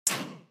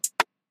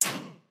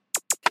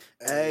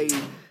Hey,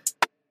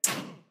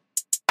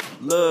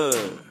 look.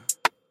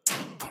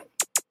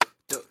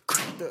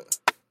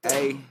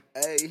 Hey,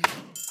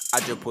 I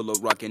just pull up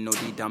rockin' no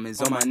D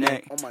diamonds on my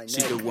neck.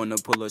 She just wanna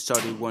pull up,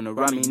 shawty wanna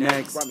ride me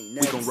next.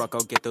 We gon' rock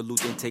out, get the loot,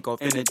 then take off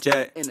in a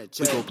jet.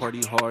 We go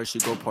party hard, she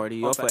go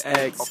party off of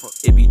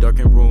X. It be dark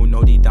and room,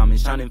 no D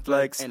diamonds shining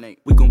flex.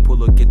 We gon'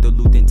 pull up, get the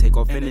loot, then take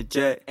off in a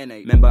jet.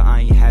 Remember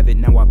I ain't have it,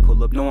 now I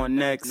pull up, no one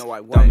next.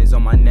 Diamonds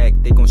on my neck,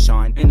 they gon'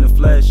 shine in the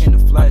flesh.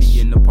 I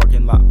be in the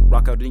parking lot,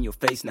 rock out in your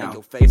face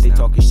now. If they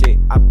talking shit,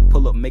 I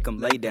pull up, make them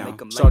lay down.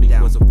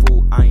 Shawty was a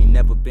fool, I ain't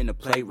never been a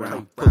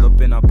playground. Pull up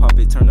in our pop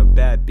it, turn a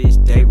bad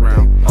bitch day round.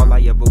 All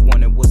I ever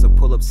wanted was a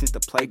pull up since the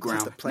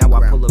playground. Now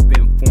I pull up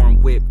in foreign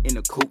whip in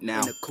the coupe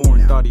now.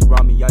 Corn thought he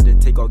robbed me, I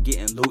just take off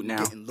getting loot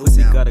now.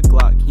 Pussy got a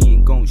Glock, he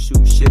ain't gon'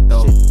 shoot shit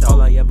though.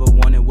 All I ever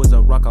wanted was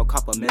a rock out,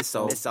 cop a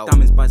missile.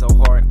 Diamonds bite so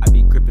hard, I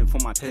be gripping for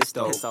my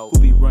pistol. Who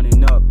be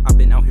running up? I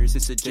been out here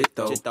since a jit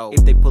though.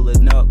 If they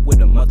pullin' up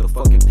with a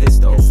motherfucking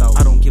pistol,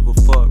 I don't give a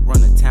fuck,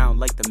 run the town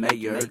like the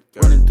mayor.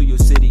 Running through your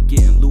city,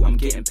 getting loot, I'm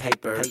getting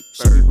paper.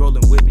 She be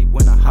rolling with me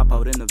when I hop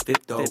out in the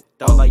VIP though.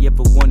 All I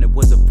ever wanted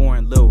was a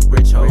foreign little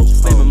rich hoe.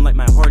 Flame him like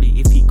my Hardy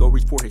if he go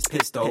reach for his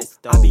pistol.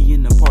 I be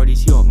in the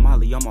parties, he off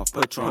Molly, I'm off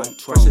Patron.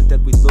 Fresh it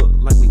that we look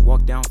like we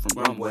walk down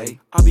from runway.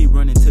 I be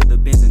running to the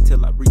Benz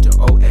until I reach a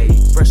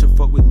 08. Fresh as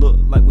fuck we look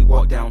like we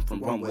walk down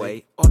from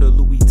runway. All the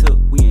loot we took,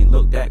 we ain't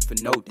look back for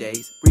no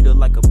days. Read her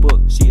like a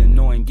book, she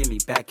annoying, give me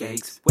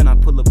backaches. When I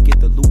pull up, get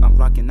the loot, I'm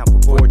blocking out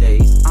for 4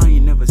 days. I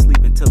ain't never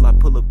sleep until I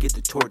pull up, get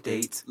the tour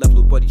dates. Left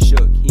little buddy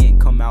shook, he ain't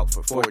come out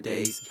for 4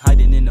 days. He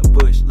hiding in the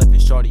bush, left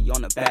his shawty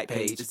on the back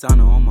page.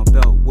 Designer on my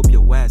belt, whoop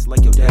your ass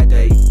like your dad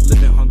day.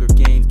 Living Hunger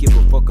Games, give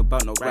a fuck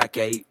about no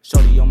racket.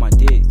 Shawty on my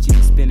dick, she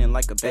be spinning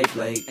like a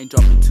Beyblade. Ain't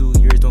dropping 2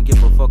 years, don't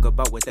give a fuck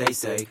about what they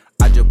say.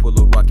 I just pull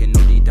up rockin'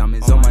 no D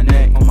diamonds on my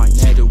neck.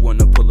 She just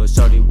wanna pull up,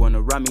 shawty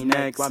wanna ride me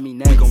next. We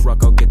gon'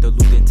 rock out, get the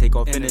loot, then take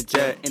off in a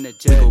jet.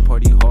 We go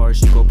party hard,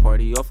 she go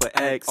party off of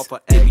X.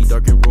 It be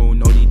dark and room,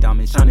 no D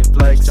diamonds shining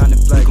flex.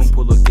 We gon'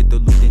 pull up, get the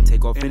loot, then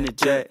take off in a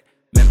jet.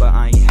 Remember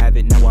I ain't have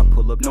it, now I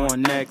pull up, no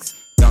one next.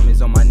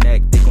 Diamonds on my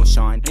neck, they gon'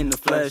 shine in the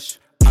flesh.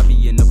 I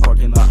be in the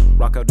parking lot,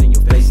 rock out in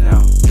your face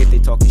now. If they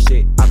talking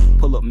shit, I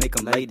pull up, make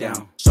them lay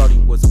down.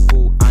 Shawty was a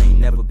fool, I ain't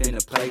never been a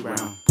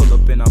playground. Pull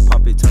up in our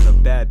pop it, turn a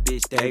bad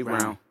bitch day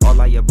round. All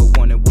I ever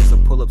wanted was a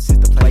pull up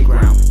since the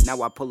playground.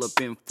 Now I pull up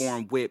in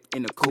foreign whip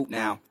in a coupe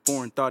now.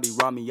 Foreign thought he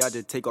robbed me, I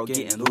just take off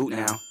getting loot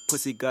now.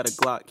 Pussy got a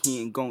Glock,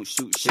 he ain't gon'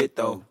 shoot shit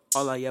though.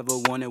 All I ever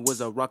wanted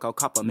was a rock out,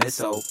 cop a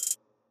missile.